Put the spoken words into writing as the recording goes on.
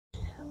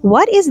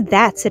What is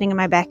that sitting in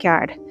my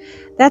backyard?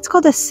 That's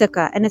called a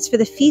Sukkah, and it's for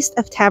the Feast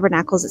of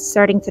Tabernacles. It's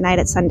starting tonight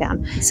at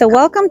sundown. So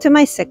welcome to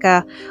my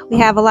Sukkah. We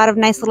have a lot of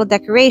nice little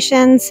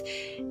decorations.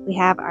 We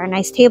have our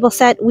nice table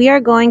set. We are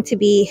going to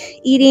be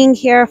eating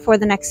here for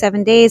the next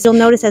 7 days. You'll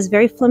notice it has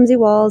very flimsy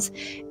walls,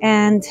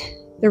 and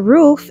the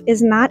roof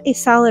is not a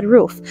solid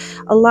roof.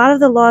 A lot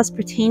of the laws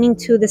pertaining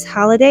to this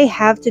holiday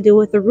have to do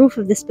with the roof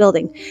of this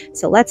building.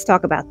 So let's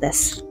talk about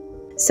this.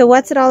 So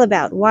what's it all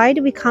about? Why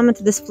do we come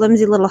into this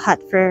flimsy little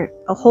hut for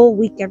a whole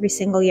week every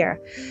single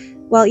year?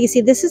 Well, you see,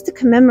 this is to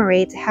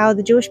commemorate how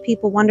the Jewish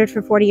people wandered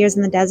for 40 years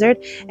in the desert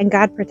and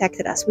God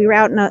protected us. We were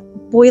out in a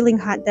boiling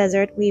hot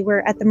desert. We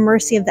were at the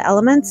mercy of the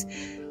elements,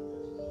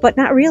 but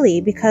not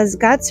really, because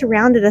God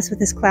surrounded us with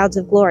his clouds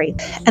of glory.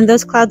 And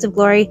those clouds of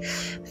glory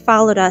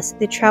followed us,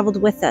 they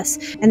traveled with us,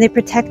 and they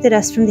protected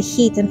us from the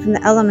heat and from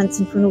the elements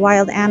and from the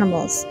wild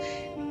animals.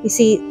 You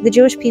see, the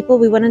Jewish people,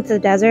 we went into the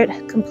desert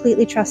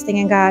completely trusting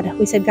in God.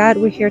 We said, God,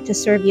 we're here to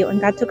serve you.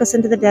 And God took us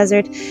into the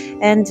desert.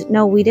 And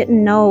no, we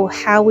didn't know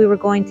how we were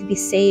going to be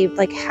saved.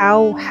 Like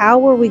how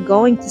were we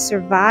going to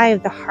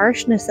survive the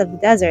harshness of the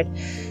desert?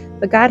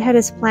 But God had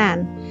his plan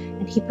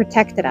and he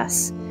protected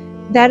us.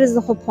 That is the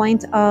whole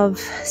point of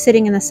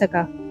sitting in the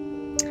Sukkah.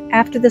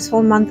 After this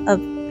whole month of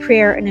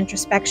prayer and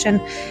introspection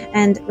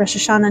and Rosh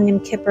Hashanah and Yom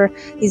Kippur,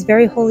 these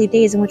very holy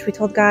days in which we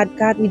told God,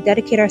 we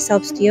dedicate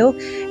ourselves to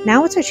you.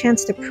 Now it's our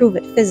chance to prove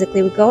it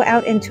physically. We go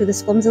out into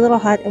this flimsy little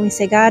hut and we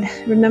say, God,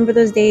 remember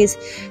those days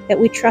that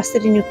we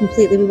trusted in you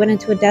completely. We went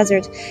into a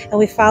desert and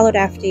we followed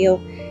after you.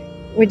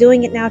 We're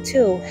doing it now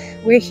too.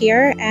 We're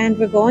here and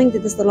we're going to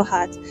this little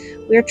hut.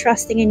 We're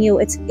trusting in you.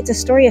 It's a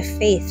story of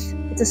faith.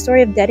 It's a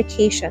story of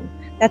dedication.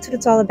 That's what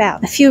it's all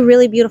about. A few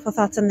really beautiful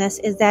thoughts on this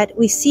is that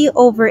we see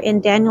over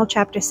in Daniel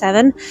chapter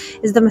 7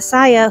 is the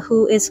Messiah,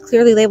 who is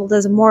clearly labeled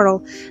as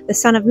immortal, the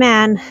Son of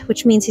Man,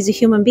 which means he's a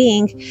human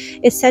being,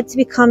 is said to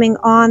be coming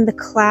on the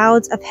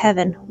clouds of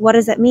heaven. What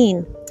does that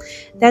mean?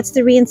 That's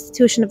the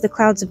reinstitution of the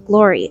clouds of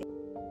glory.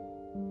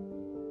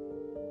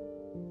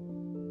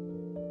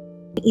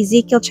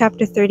 Ezekiel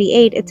chapter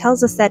 38, it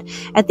tells us that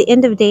at the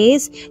end of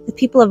days, the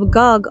people of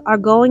Gog are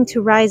going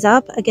to rise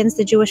up against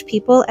the Jewish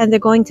people and they're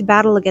going to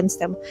battle against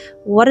them.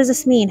 What does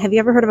this mean? Have you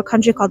ever heard of a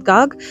country called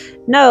Gog?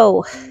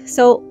 No.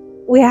 So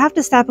we have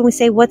to stop and we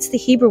say, what's the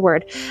Hebrew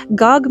word?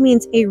 Gog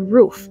means a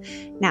roof.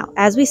 Now,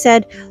 as we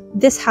said,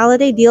 this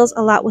holiday deals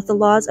a lot with the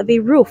laws of a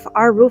roof.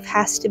 Our roof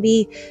has to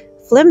be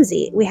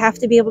flimsy. We have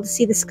to be able to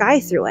see the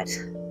sky through it.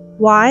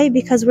 Why?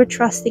 Because we're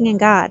trusting in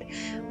God.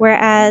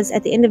 Whereas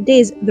at the end of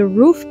days, the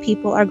roof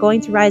people are going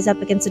to rise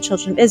up against the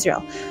children of Israel.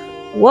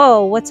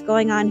 Whoa, what's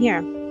going on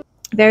here?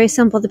 Very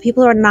simple. The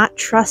people who are not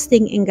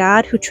trusting in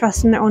God, who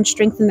trust in their own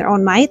strength and their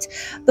own might,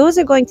 those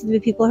are going to be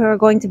people who are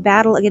going to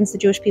battle against the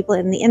Jewish people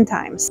in the end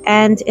times.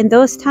 And in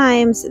those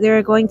times, there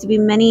are going to be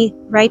many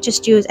righteous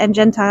Jews and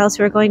Gentiles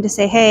who are going to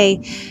say, hey,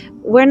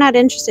 we're not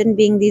interested in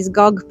being these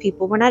Gog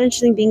people. We're not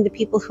interested in being the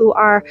people who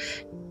are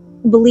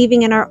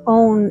believing in our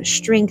own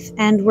strength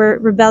and we're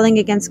rebelling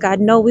against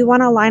God. No, we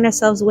want to align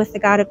ourselves with the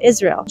God of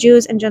Israel.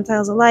 Jews and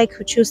Gentiles alike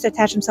who choose to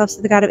attach themselves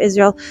to the God of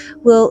Israel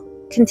will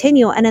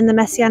continue. And in the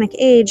Messianic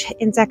age,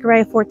 in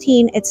Zechariah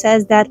 14, it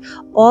says that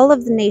all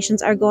of the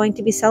nations are going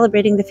to be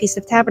celebrating the Feast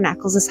of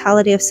Tabernacles, this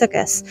holiday of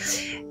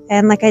Sukkot.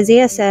 And like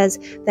Isaiah says,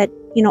 that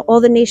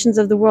all the nations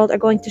of the world are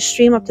going to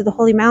stream up to the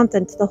holy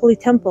mountain, to the holy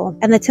temple.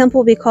 And the temple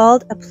will be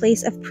called a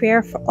place of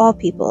prayer for all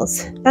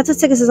peoples. That's what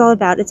Sukkot is all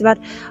about. It's about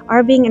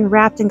our being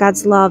enwrapped in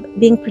God's love,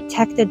 being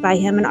protected by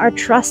him, and our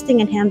trusting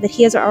in him that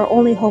he is our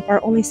only hope,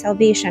 our only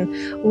salvation.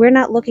 We're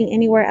not looking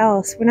anywhere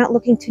else. We're not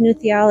looking to new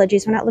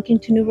theologies. We're not looking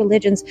to new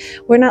religions.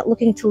 We're not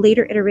looking to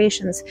later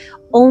iterations.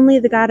 Only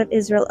the God of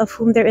Israel, of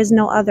whom there is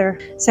no other.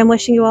 So I'm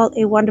wishing you all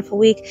a wonderful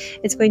week.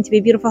 It's going to be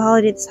a beautiful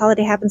holiday. This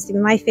holiday happens to be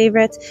my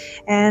favorite.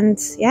 And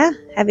yeah,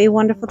 have a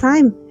wonderful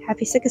time.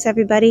 Happy Sukkot,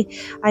 everybody.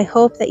 I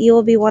hope that you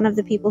will be one of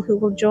the people who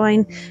will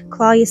join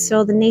Klal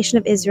Yisrael, the nation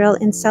of Israel,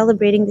 in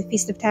celebrating the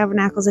Feast of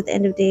Tabernacles at the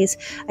end of days.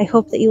 I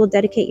hope that you will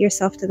dedicate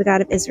yourself to the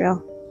God of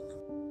Israel.